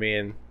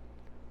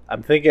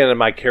 I'm thinking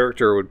my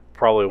character would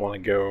probably want to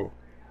go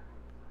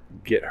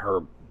get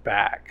her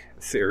back,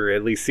 or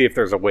at least see if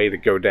there's a way to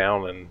go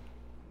down and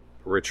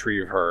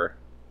retrieve her.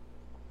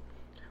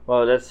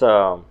 Well, that's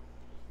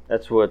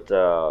what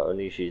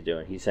Onishi's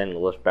doing. He's sending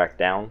the lift back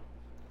down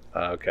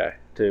Okay.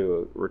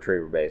 to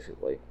retrieve her,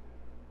 basically.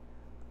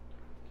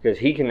 Because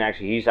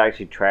he's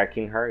actually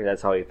tracking her.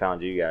 That's how he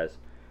found you guys.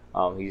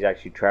 He's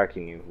actually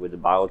tracking you with the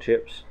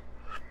biochips,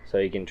 so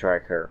he can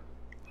track her.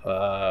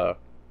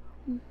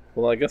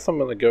 Well, I guess I'm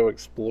gonna go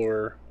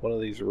explore one of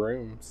these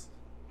rooms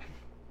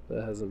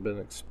that hasn't been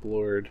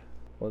explored.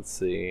 Let's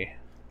see.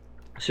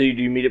 So do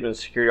you meet up in the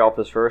security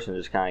office first and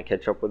just kind of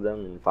catch up with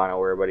them and find out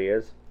where everybody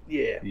is?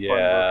 Yeah. Find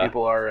Yeah. where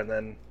people are, and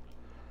then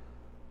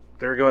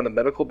they're going to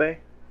medical bay.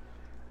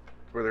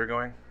 Where they're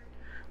going.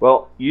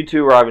 Well, you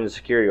two arrive in the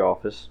security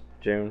office.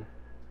 June,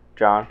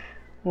 John,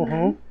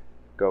 Mm-hmm.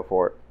 go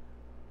for it.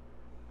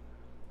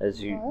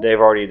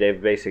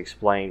 They've basically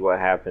explained what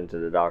happened to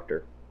the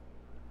doctor.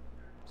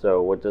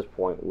 So at this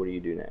point, what do you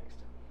do next?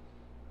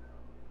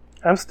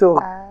 I'm still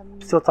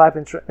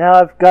typing. Now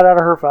I've got out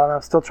of her file, and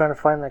I'm still trying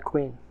to find that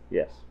queen.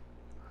 Yes.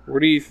 Where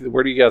do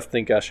you guys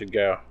think I should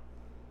go?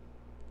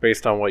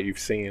 Based on what you've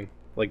seen,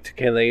 like,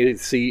 can they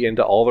see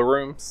into all the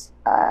rooms?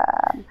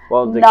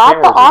 Well,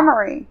 Not the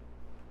armory.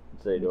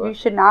 Say, do You I?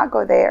 should not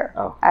go there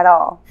Oh. at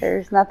all.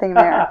 There's nothing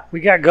there.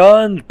 We got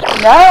guns.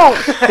 No!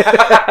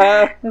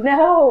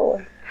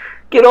 No!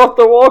 Get off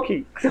the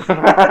walkie.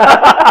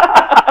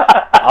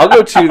 I'll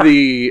go to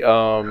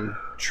the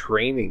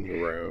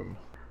training room.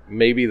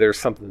 Maybe there's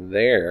something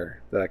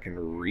there that I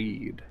can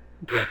read.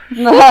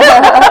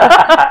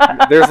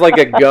 There's like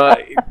a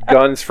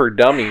Guns for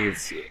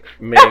Dummies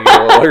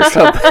manual or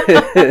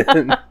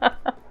something.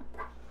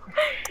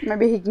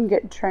 Maybe he can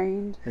get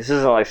trained. This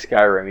isn't like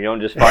Skyrim. You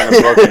don't just find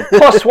a book and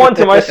 +1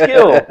 to my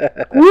skill.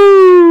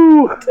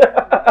 Woo!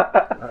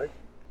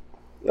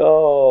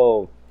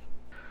 Oh.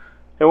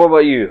 And what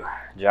about you,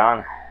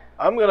 John?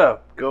 I'm gonna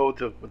go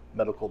to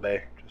medical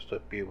bay just to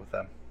be with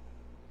them.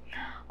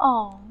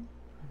 Oh,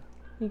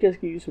 You guys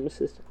can use some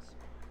assistance.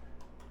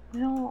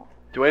 no.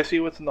 Do I see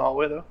what's in the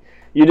hallway though?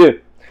 You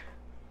do.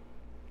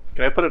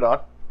 Can I put it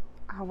on?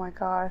 Oh my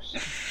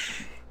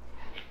gosh.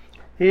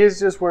 He is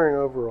just wearing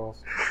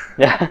overalls.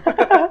 Yeah.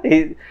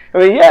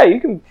 Yeah, you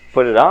can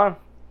put it on.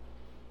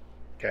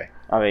 Okay.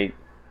 I mean,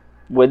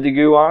 with the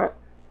goo on it.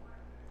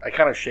 I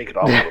kind of shake it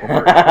off a little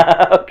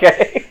first.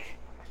 Okay.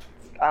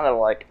 It's kind of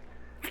like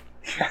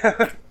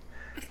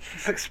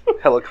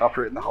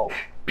Helicopter in the hall.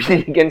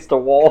 beating against the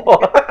wall.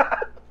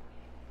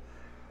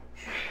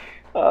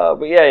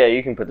 But yeah,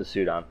 you can put the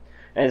suit on.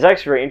 And it's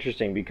actually very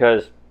interesting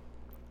because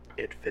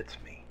It fits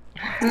me.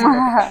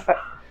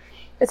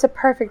 It's a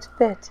perfect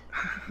fit.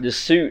 the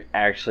suit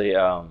actually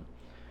on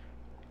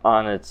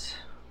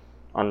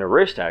the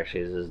wrist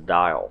actually is this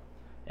dial,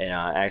 and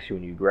actually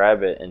when you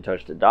grab it and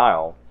touch the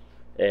dial,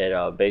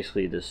 it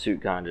basically the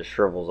suit kind of just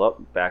shrivels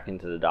up back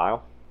into the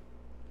dial.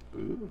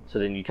 Ooh. So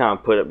then you kind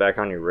of put it back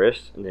on your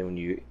wrist, and then when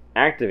you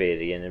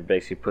activate it again, it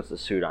basically puts the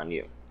suit on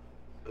you.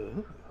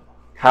 Ooh.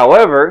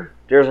 However,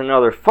 there's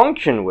another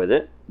function with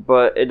it,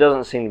 but it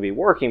doesn't seem to be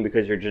working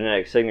because your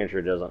genetic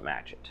signature doesn't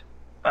match it.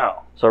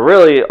 Oh. So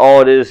really,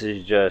 all it is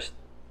just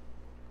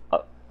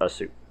a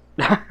suit.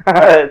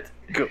 Good.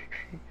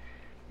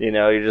 You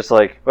know, you're just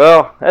like,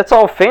 well, that's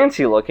all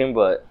fancy looking,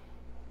 but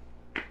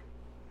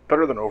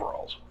Better than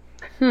overalls.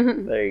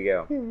 there you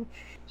go.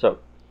 So,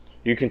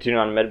 you continue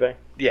on medbay?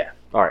 Yeah.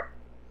 All right.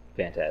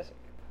 Fantastic.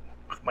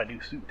 With my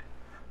new suit.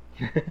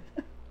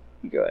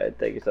 Go ahead,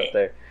 take us up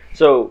there.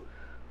 So,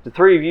 the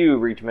three of you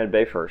reach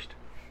medbay first.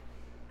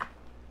 Of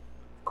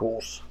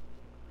course.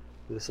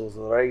 This was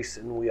a race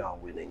and we are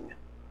winning.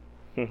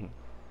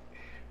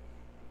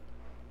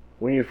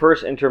 When you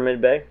first enter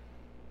medbay,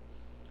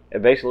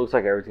 it basically looks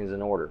like everything's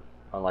in order,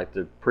 unlike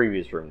the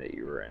previous room that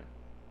you were in.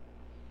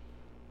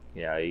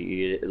 Yeah,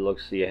 it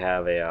looks you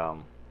have a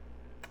kind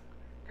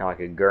of like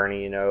a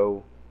gurney, you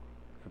know,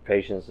 for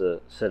patients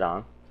to sit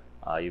on.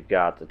 You've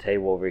got the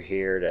table over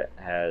here that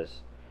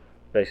has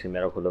basically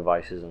medical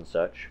devices and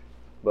such.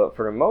 But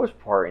for the most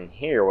part in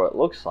here, what it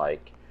looks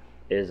like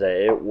is that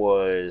it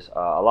was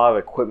a lot of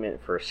equipment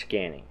for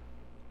scanning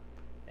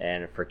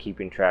and for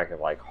keeping track of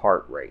like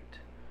heart rate,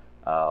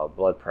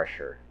 blood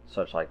pressure,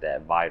 such like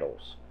that,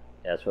 vitals.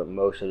 That's what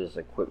most of this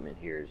equipment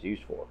here is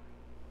used for.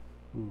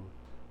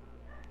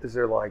 Is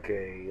there like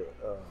an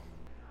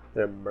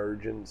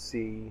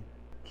emergency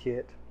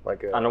kit?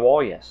 Like On the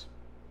wall, yes.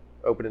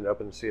 open it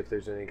up and see if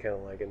there's any kind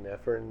of like a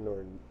nephrin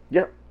or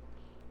Yep.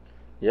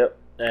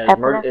 And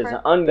Epinephrine? it's an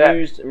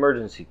unused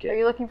emergency Are kit.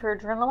 you looking for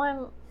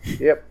adrenaline?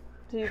 Yep.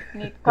 Do you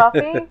need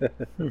coffee?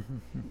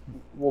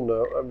 Well,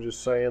 no, I'm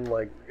just saying,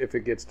 like, if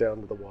it gets down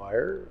to the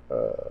wire.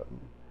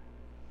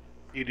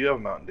 You do have a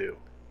Mountain Dew.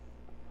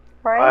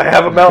 Right? I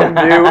have a Mountain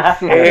Dew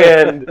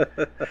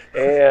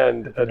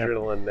and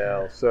adrenaline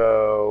now,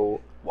 so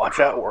Watch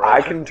out, world.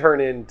 I can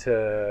turn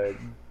into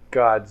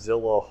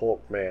Godzilla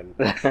Hulkman.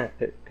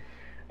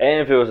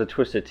 And if it was a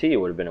Twisted Tea, it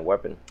would have been a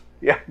weapon.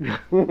 Yeah.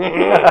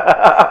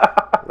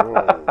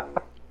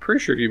 Pretty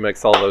sure if you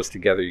mix all those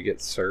together, you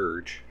get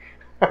Surge.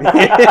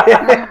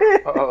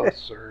 Oh,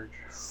 Surge.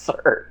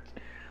 Surge.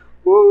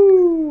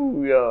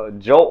 Woo! Yo,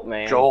 Jolt,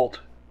 man. Jolt.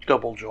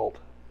 Double Jolt.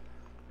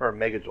 Or a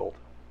Mega Jolt.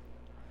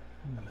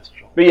 I miss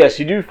Jolt. But yes,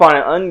 you do find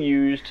an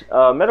unused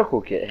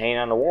medical kit hanging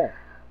on the wall.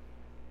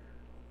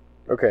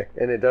 Okay,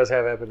 and it does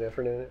have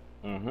epinephrine in it.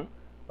 Mm-hmm.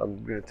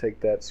 I'm going to take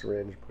that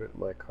syringe and put it in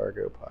my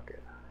cargo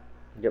pocket.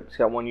 Yep, it's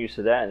got one use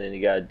of that, and then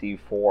you got a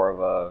D4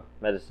 of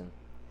medicine.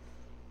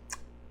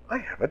 I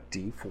have a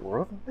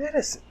D4 of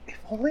medicine. If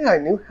only I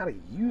knew how to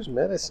use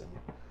medicine.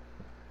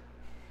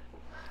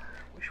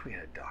 Wish we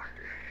had a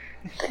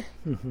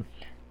doctor.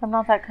 I'm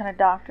not that kind of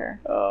doctor.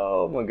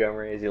 Oh,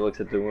 Montgomery, as he looks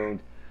at the wound.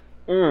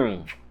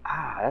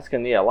 That's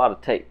going to need a lot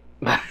of tape.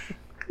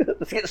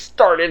 Let's get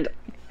started.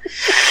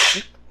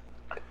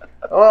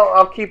 Well,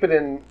 I'll keep it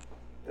in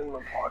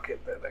my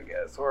pocket then, I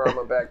guess, or on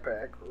my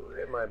backpack, or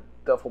in my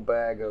duffel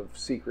bag of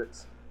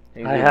secrets.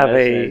 I have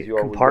a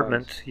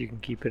compartment you can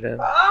keep it in.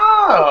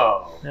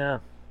 Oh! Yeah,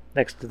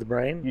 next to the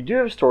brain. You do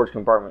have storage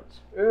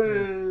compartments.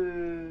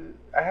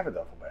 I have a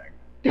duffel bag.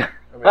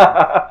 I mean,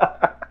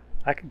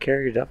 I can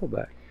carry your duffel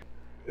bag.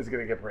 is it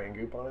going to get brain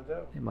goop on it,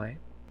 though? It might.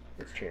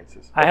 It's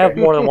chances. I have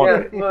more than one.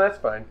 Yeah, no, that's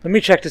fine. Let me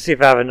check to see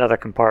if I have another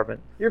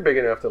compartment. You're big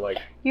enough to, like...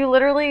 You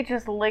literally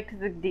just licked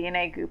the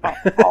DNA goop off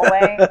the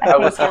hallway. I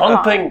was think you're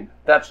hunting. fine.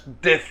 That's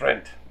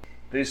different.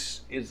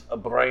 This is a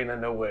brain. I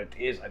know where it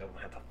is. I don't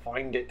have to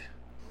find it.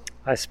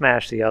 I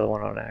smashed the other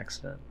one on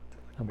accident.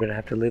 I'm going to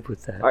have to live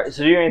with that. All right,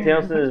 so do you have anything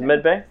else in this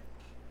med bay?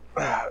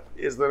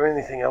 Is there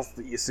anything else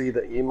that you see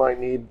that you might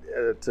need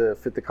to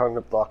fit the kind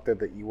of doctor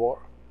that you are?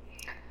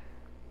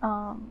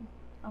 I'm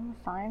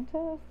a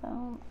scientist.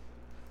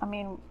 I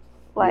mean, You're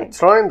like,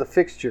 trying to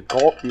fix your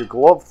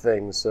glove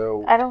thing,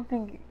 so... I don't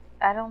think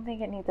I don't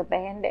think it needs a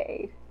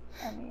band-aid.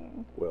 I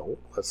mean, Well,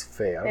 that's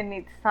fair. it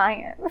needs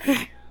science.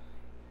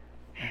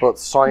 But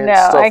science No,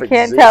 stuff I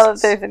can't tell if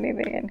exists. there's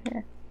anything in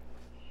here.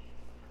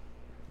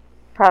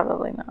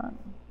 Probably not.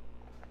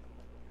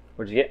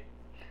 What'd you get?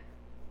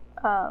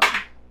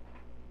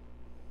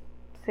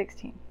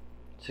 16.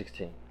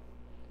 16.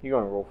 You're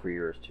going to roll for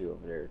yours too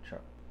over there,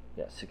 Chuck.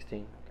 Yeah,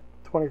 16.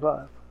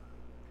 25.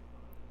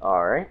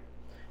 All right.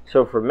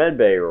 So for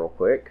medbay, real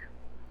quick,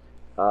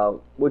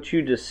 what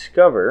you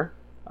discover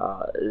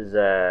is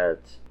that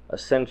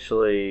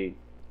essentially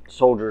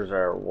soldiers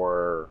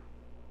were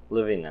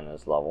living in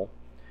this level.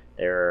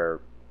 They're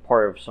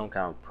part of some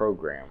kind of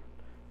program,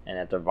 and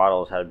that their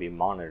vitals had to be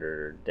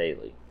monitored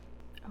daily.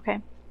 Okay.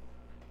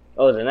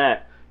 Other than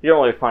that, you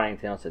don't really find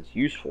anything else that's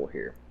useful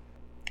here.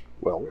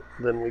 Well,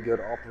 then we go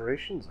to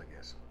operations, I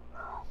guess.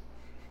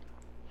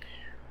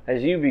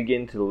 As you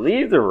begin to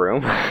leave the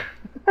room,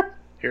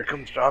 Here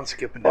comes John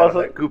skipping down in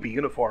Also- that goopy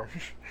uniform.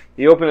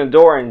 you open the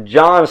door and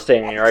John's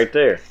standing right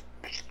there.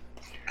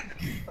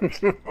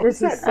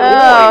 This is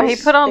Oh, he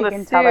put on They the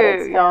can tell that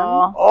it's suit, him.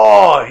 y'all.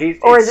 Oh, Or it is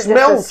it just a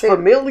smells suit?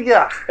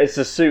 familiar. It's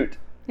a suit.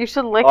 You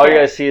should lick All you it.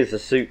 guys see is the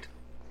suit.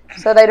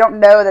 So they don't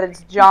know that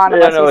it's John They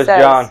don't unless know he it's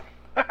says. John.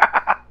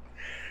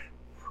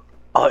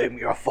 I am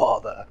your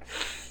father.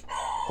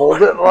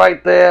 Hold it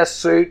right there,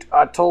 suit.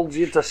 I told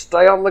you to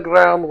stay on the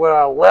ground where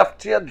I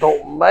left you.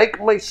 Don't make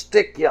me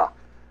stick you.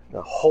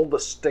 Now hold the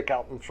stick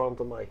out in front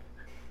of me.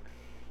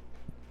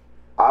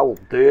 I will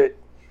do it.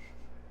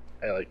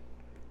 I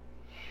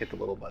hit the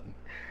little button.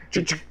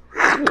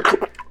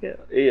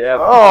 Yeah.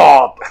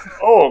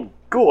 Oh,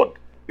 good.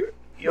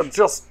 You're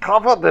just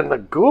covered in the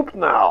goop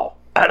now.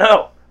 I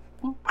know.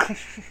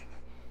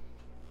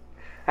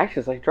 Actually,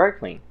 it's like dry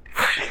clean.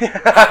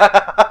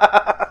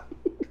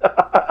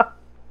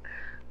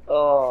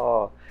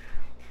 Oh.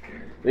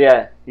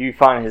 Yeah, you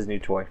find his new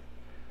toy.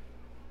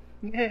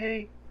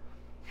 Yay.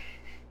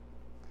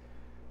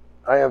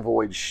 I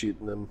avoid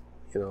shooting them,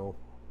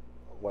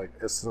 like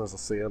as soon as I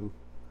see them.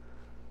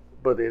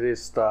 But it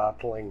is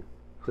startling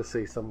to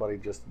see somebody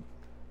just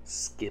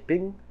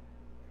skipping.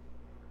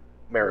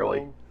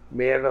 Merrily.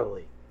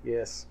 Merrily,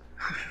 yes.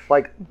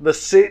 Like, the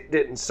suit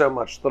didn't so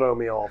much throw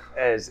me off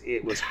as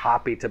it was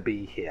happy to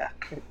be here.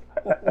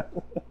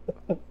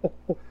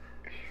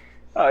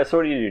 Alright, so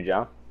what do you do,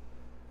 John?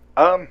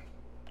 I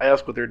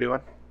asked what they're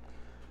doing.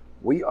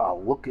 We are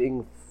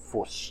looking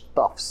for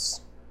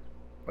stuffs.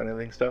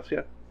 Anything stuff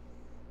yet?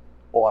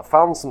 Well, I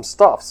found some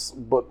stuffs,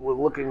 but we're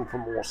looking for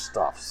more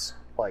stuffs.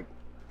 Like,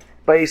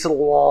 base of the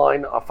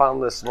line, I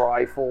found this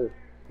rifle.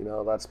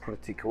 That's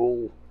pretty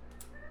cool.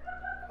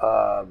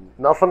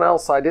 Nothing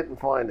else. I didn't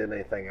find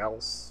anything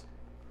else.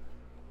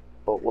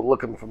 But we're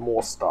looking for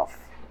more stuff.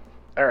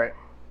 All right.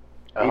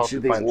 I'll help Each you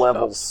of these find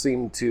levels stuff.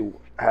 seem to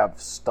have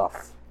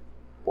stuff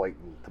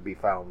waiting to be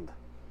found.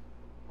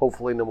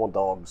 Hopefully no more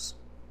dogs.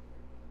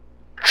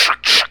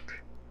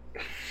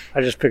 I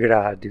just figured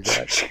out how to do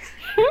that.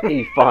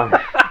 You find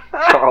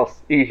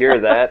Charles, you hear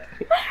that?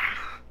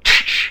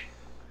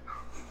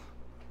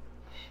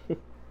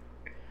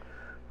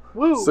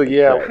 So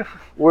yeah,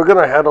 we're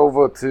gonna head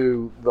over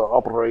to the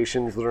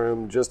operations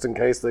room just in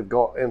case they've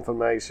got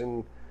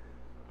information,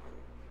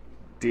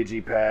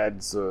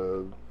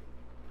 digipads,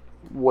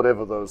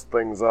 whatever those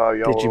things are.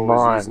 Y'all always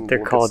Digimon. using They're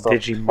to look at called stuff.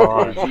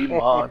 Digimon.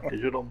 Digimon,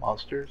 digital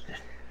monsters.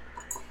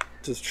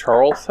 Does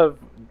Charles have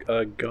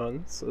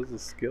guns as a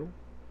skill?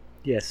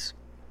 Yes.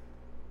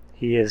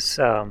 He is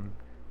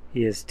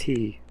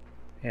T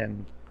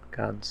and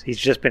guns. He's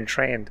just been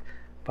trained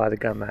by the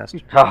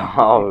gunmaster.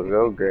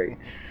 Oh, great.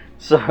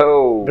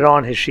 So, But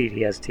on his sheet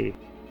he has T.